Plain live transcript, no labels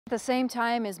At the same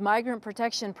time as migrant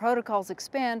protection protocols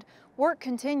expand, work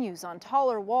continues on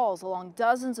taller walls along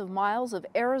dozens of miles of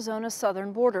Arizona's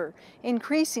southern border.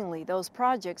 Increasingly, those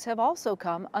projects have also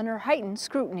come under heightened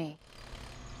scrutiny.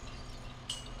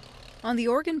 On the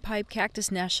Organ Pipe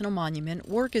Cactus National Monument,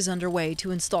 work is underway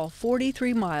to install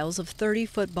 43 miles of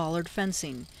 30-foot bollard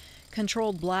fencing.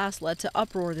 Controlled blasts led to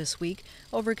uproar this week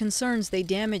over concerns they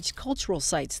damaged cultural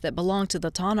sites that belong to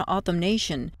the Tohono O'odham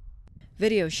Nation.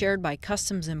 Video shared by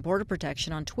Customs and Border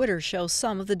Protection on Twitter shows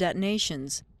some of the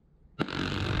detonations.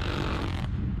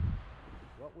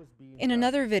 In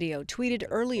another video tweeted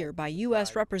earlier by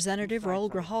U.S. Representative Raul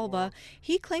Grijalva,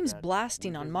 he claims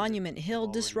blasting on Monument Hill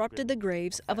disrupted the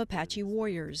graves of Apache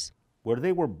warriors. Where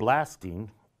they were blasting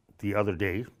the other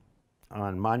day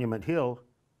on Monument Hill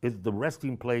is the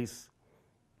resting place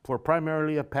for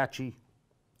primarily Apache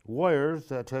warriors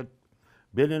that had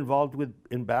been involved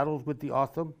in battles with the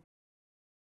O'odham.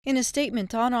 In a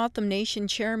statement, Tohono O'odham Nation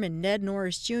Chairman Ned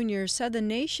Norris Jr. said the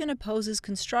nation opposes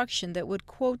construction that would,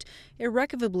 quote,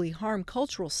 irrevocably harm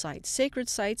cultural sites, sacred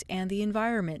sites, and the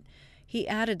environment. He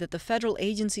added that the federal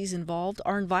agencies involved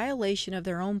are in violation of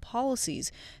their own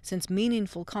policies since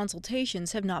meaningful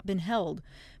consultations have not been held.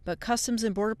 But Customs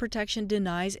and Border Protection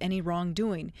denies any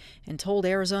wrongdoing and told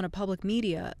Arizona Public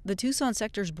Media the Tucson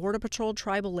sector's Border Patrol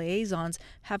tribal liaisons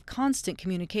have constant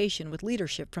communication with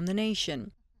leadership from the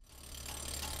nation.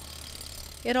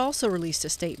 It also released a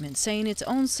statement saying its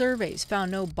own surveys found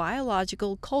no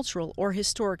biological, cultural, or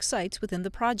historic sites within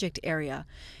the project area.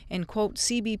 And, quote,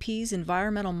 CBP's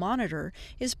environmental monitor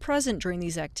is present during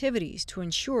these activities to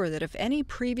ensure that if any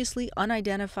previously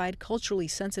unidentified culturally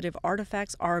sensitive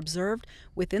artifacts are observed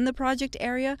within the project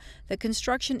area, the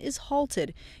construction is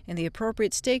halted and the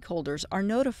appropriate stakeholders are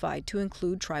notified to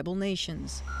include tribal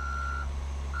nations.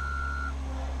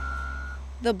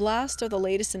 The blasts are the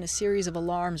latest in a series of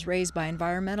alarms raised by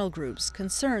environmental groups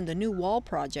concerned the new wall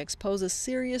projects pose a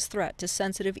serious threat to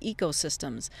sensitive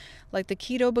ecosystems, like the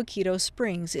Quito Boquito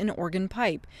Springs in Organ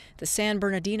Pipe, the San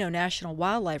Bernardino National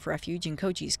Wildlife Refuge in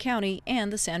Cochise County,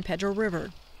 and the San Pedro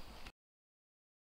River.